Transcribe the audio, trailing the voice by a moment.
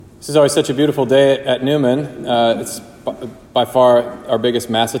This is always such a beautiful day at Newman. It's by far our biggest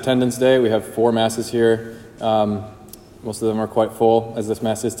Mass attendance day. We have 4 Masses here. Most of them are quite full, as this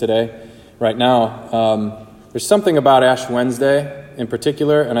Mass is today. Right now, there's something about Ash Wednesday in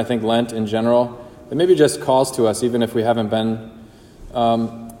particular, and I think Lent in general, that maybe just calls to us, even if we haven't been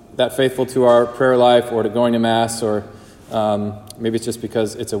that faithful to our prayer life or to going to Mass, or maybe it's just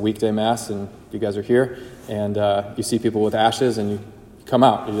because it's a weekday Mass and you guys are here, and you see people with ashes and you come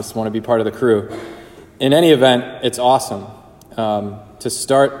out. You just want to be part of the crew. In any event, it's awesome to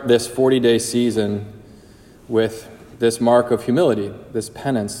start this 40-day season with this mark of humility, this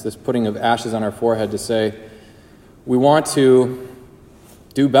penance, this putting of ashes on our forehead to say, we want to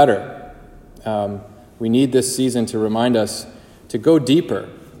do better. We need this season to remind us to go deeper.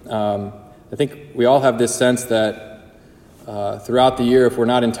 I think we all have this sense that throughout the year, if we're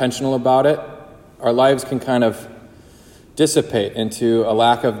not intentional about it, our lives can kind of dissipate into a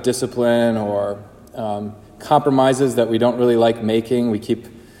lack of discipline or compromises that we don't really like making. We keep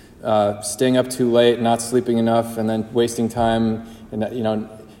staying up too late, not sleeping enough, and then wasting time. And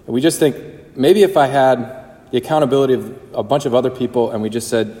we just think, maybe if I had the accountability of a bunch of other people and we just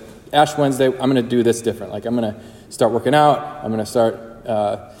said, Ash Wednesday, I'm going to do this different. Like, I'm going to start working out. I'm going to start,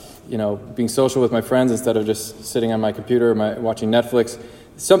 being social with my friends instead of just sitting on my computer watching Netflix.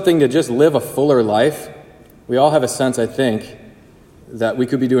 Something to just live a fuller life. We all have a sense, I think, that we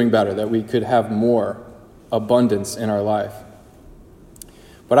could be doing better, that we could have more abundance in our life.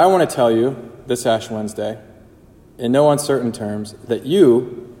 But I want to tell you this Ash Wednesday, in no uncertain terms, that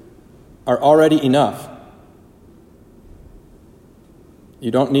you are already enough.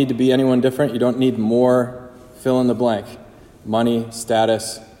 You don't need to be anyone different. You don't need more fill in the blank. Money,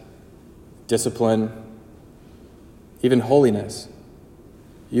 status, discipline, even holiness.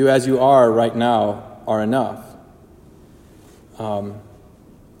 You as you are right now are enough.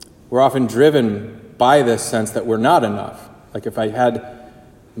 We're often driven by this sense that we're not enough. Like, if I had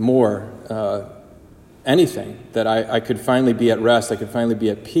more, anything, that I could finally be at rest, I could finally be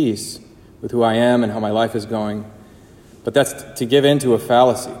at peace with who I am and how my life is going. But that's to give in to a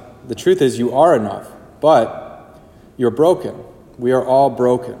fallacy. The truth is you are enough, but you're broken. We are all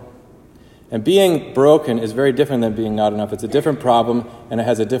broken. And being broken is very different than being not enough. It's a different problem, and it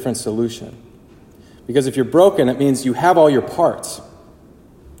has a different solution. Because if you're broken, it means you have all your parts.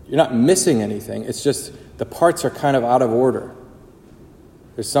 You're not missing anything. It's just the parts are kind of out of order.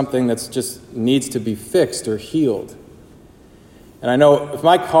 There's something that's just needs to be fixed or healed. And I know if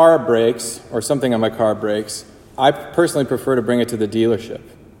my car breaks or something on my car breaks, I personally prefer to bring it to the dealership.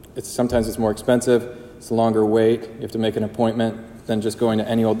 Sometimes it's more expensive. It's a longer wait. You have to make an appointment than just going to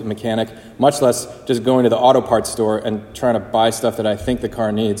any old mechanic, much less just going to the auto parts store and trying to buy stuff that I think the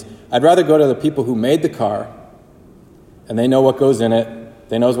car needs. I'd rather go to the people who made the car, and they know what goes in it,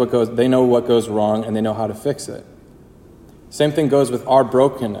 they know what goes wrong, and they know how to fix it. Same thing goes with our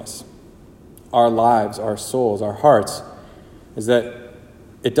brokenness, our lives, our souls, our hearts, is that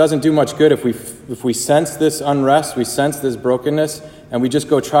it doesn't do much good if we sense this unrest, we sense this brokenness, and we just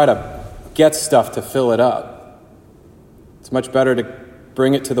go try to get stuff to fill it up. It's much better to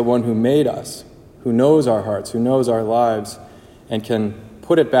bring it to the one who made us, who knows our hearts, who knows our lives, and can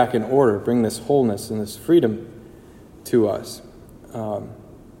put it back in order, bring this wholeness and this freedom to us.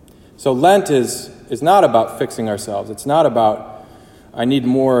 So Lent is not about fixing ourselves. It's not about, I need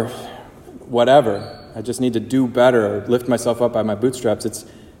more whatever. I just need to do better or lift myself up by my bootstraps. It's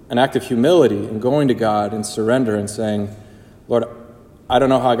an act of humility and going to God and surrender and saying, Lord, I don't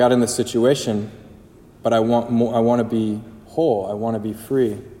know how I got in this situation, but I want more. I want to be whole. I want to be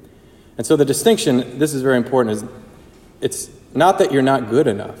free. And so the distinction, this is very important, is it's not that you're not good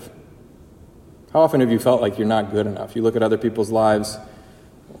enough. How often have you felt like you're not good enough? You look at other people's lives,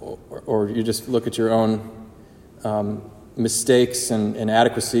 or you just look at your own mistakes and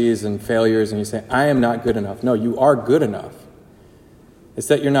inadequacies and failures, and you say, I am not good enough. No, you are good enough. It's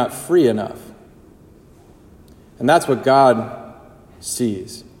that you're not free enough. And that's what God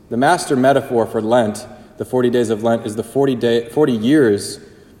sees. The master metaphor for Lent, the 40 days of Lent, is the 40 years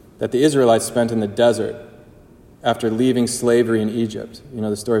that the Israelites spent in the desert after leaving slavery in Egypt. You know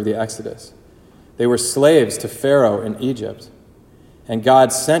the story of the Exodus. They were slaves to Pharaoh in Egypt. And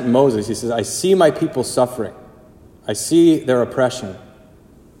God sent Moses. He says, I see my people suffering. I see their oppression.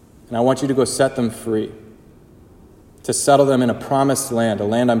 And I want you to go set them free. To settle them in a promised land, a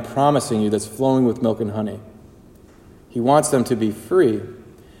land I'm promising you that's flowing with milk and honey. He wants them to be free.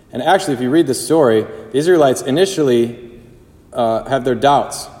 And actually, if you read the story, the Israelites initially have their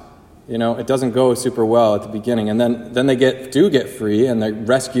doubts. You know, it doesn't go super well at the beginning. And then they do get free, and they're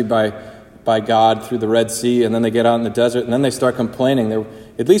rescued by God through the Red Sea, and then they get out in the desert, and then they start complaining.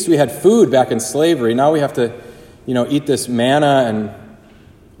 at least we had food back in slavery. Now we have to, eat this manna, and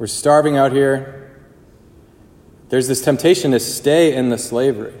we're starving out here. There's this temptation to stay in the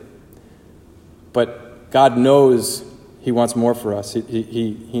slavery. But God knows he wants more for us.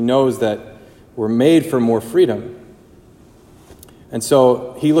 He knows that we're made for more freedom. And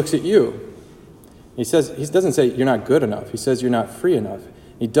so he looks at you. He doesn't say you're not good enough. He says you're not free enough.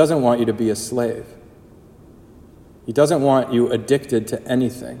 He doesn't want you to be a slave. He doesn't want you addicted to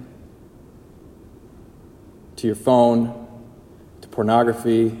anything. To your phone, to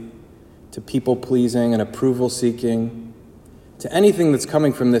pornography, to people-pleasing and approval-seeking, to anything that's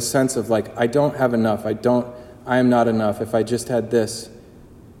coming from this sense of I don't have enough, I am not enough, if I just had this.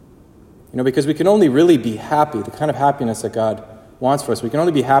 Because we can only really be happy, the kind of happiness that God wants for us, we can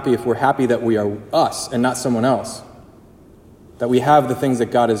only be happy if we're happy that we are us and not someone else. That we have the things that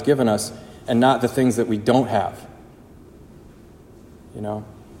God has given us and not the things that we don't have.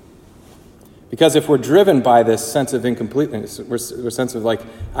 Because if we're driven by this sense of incompleteness, we're a sense of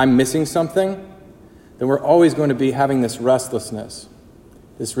I'm missing something, then we're always going to be having this restlessness,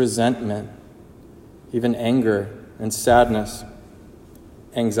 this resentment, even anger and sadness,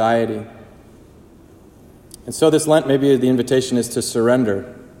 anxiety. And so this Lent, maybe the invitation is to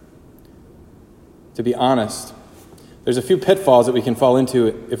surrender, to be honest. There's a few pitfalls that we can fall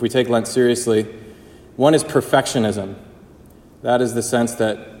into if we take Lent seriously. One is perfectionism. That is the sense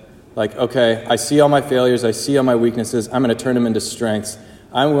that, okay, I see all my failures, I see all my weaknesses, I'm going to turn them into strengths.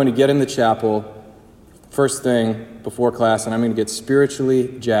 I'm going to get in the chapel first thing before class, and I'm going to get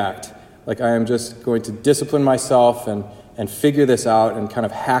spiritually jacked. I am just going to discipline myself and figure this out and kind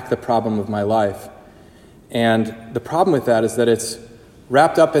of hack the problem of my life. And the problem with that is that it's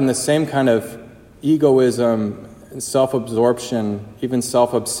wrapped up in the same kind of egoism and self-absorption, even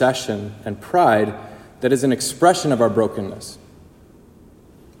self-obsession and pride that is an expression of our brokenness.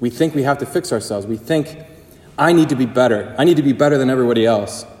 We think we have to fix ourselves. We think, I need to be better. I need to be better than everybody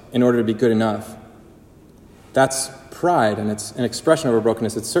else in order to be good enough. That's pride, and it's an expression of our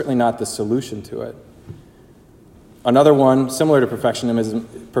brokenness. It's certainly not the solution to it. Another one, similar to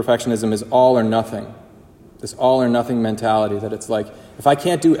perfectionism, is all or nothing. This all or nothing mentality that it's if I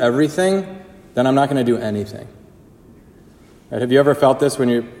can't do everything, then I'm not going to do anything. Right? Have you ever felt this when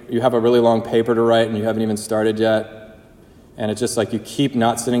you have a really long paper to write and you haven't even started yet? And it's just you keep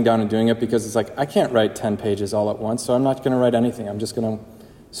not sitting down and doing it because it's I can't write 10 pages all at once, so I'm not going to write anything. I'm just going to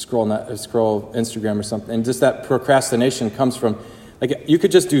scroll Instagram or something. And just that procrastination comes from, you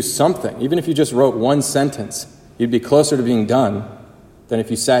could just do something. Even if you just wrote one sentence, you'd be closer to being done than if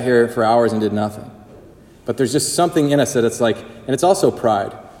you sat here for hours and did nothing. But there's just something in us that it's and it's also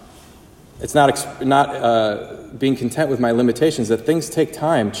pride. It's not being content with my limitations, that things take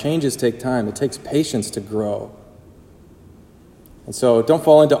time, changes take time. It takes patience to grow. And so don't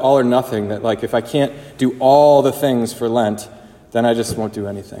fall into all or nothing, that if I can't do all the things for Lent, then I just won't do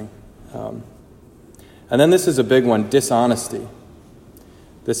anything. And then this is a big one, dishonesty.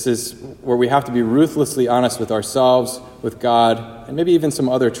 This is where we have to be ruthlessly honest with ourselves, with God, and maybe even some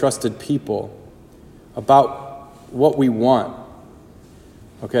other trusted people about what we want.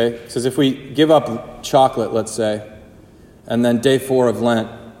 Okay? Because if we give up chocolate, let's say, and then day 4 of Lent,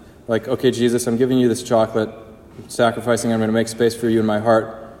 okay, Jesus, I'm giving you this chocolate, sacrificing, I'm going to make space for you in my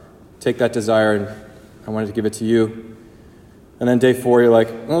heart. Take that desire, and I wanted to give it to you. And then day 4, you're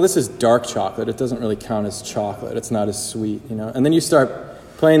well, this is dark chocolate. It doesn't really count as chocolate. It's not as sweet, And then you start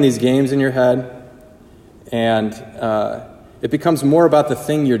playing these games in your head, and it becomes more about the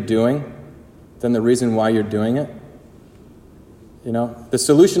thing you're doing than the reason why you're doing it. The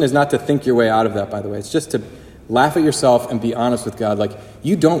solution is not to think your way out of that, by the way. It's just to laugh at yourself and be honest with God.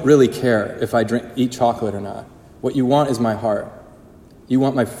 You don't really care if I eat chocolate or not. What you want is my heart. You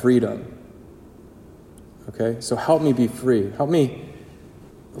want my freedom. Okay? So help me be free. Help me,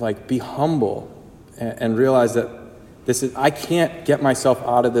 be humble and realize that I can't get myself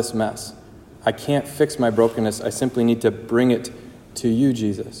out of this mess. I can't fix my brokenness. I simply need to bring it to you,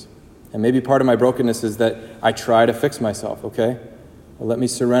 Jesus. And maybe part of my brokenness is that I try to fix myself, okay? Well, let me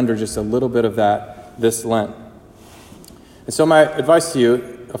surrender just a little bit of that this Lent. And so my advice to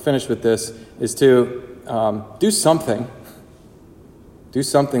you, I'll finish with this, is to do something. Do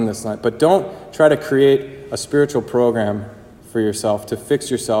something this Lent. But don't try to create a spiritual program for yourself to fix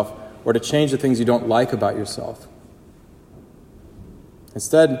yourself or to change the things you don't like about yourself.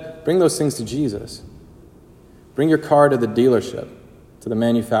 Instead, bring those things to Jesus. Bring your car to the dealership, to the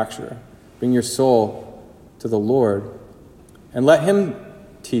manufacturer. Bring your soul to the Lord, and let Him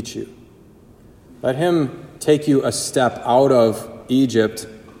teach you. Let Him take you a step out of Egypt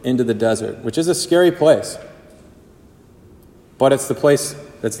into the desert, which is a scary place. But it's the place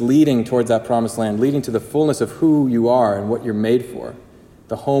that's leading towards that promised land, leading to the fullness of who you are and what you're made for,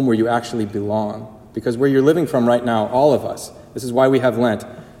 the home where you actually belong. Because where you're living from right now, all of us, this is why we have Lent,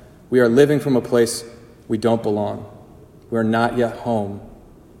 we are living from a place we don't belong. We are not yet home.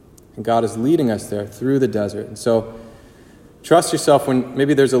 And God is leading us there through the desert. And so trust yourself when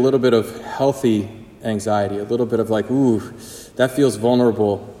maybe there's a little bit of healthy anxiety, a little bit of like, ooh, that feels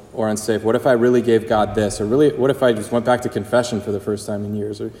vulnerable or unsafe. What if I really gave God this? Or really, what if I just went back to confession for the first time in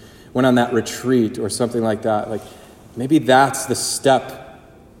years? Or went on that retreat or something like that? Like, maybe that's the step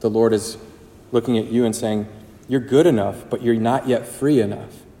the Lord is looking at you and saying, you're good enough, but you're not yet free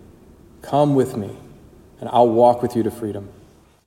enough. Come with me, and I'll walk with you to freedom.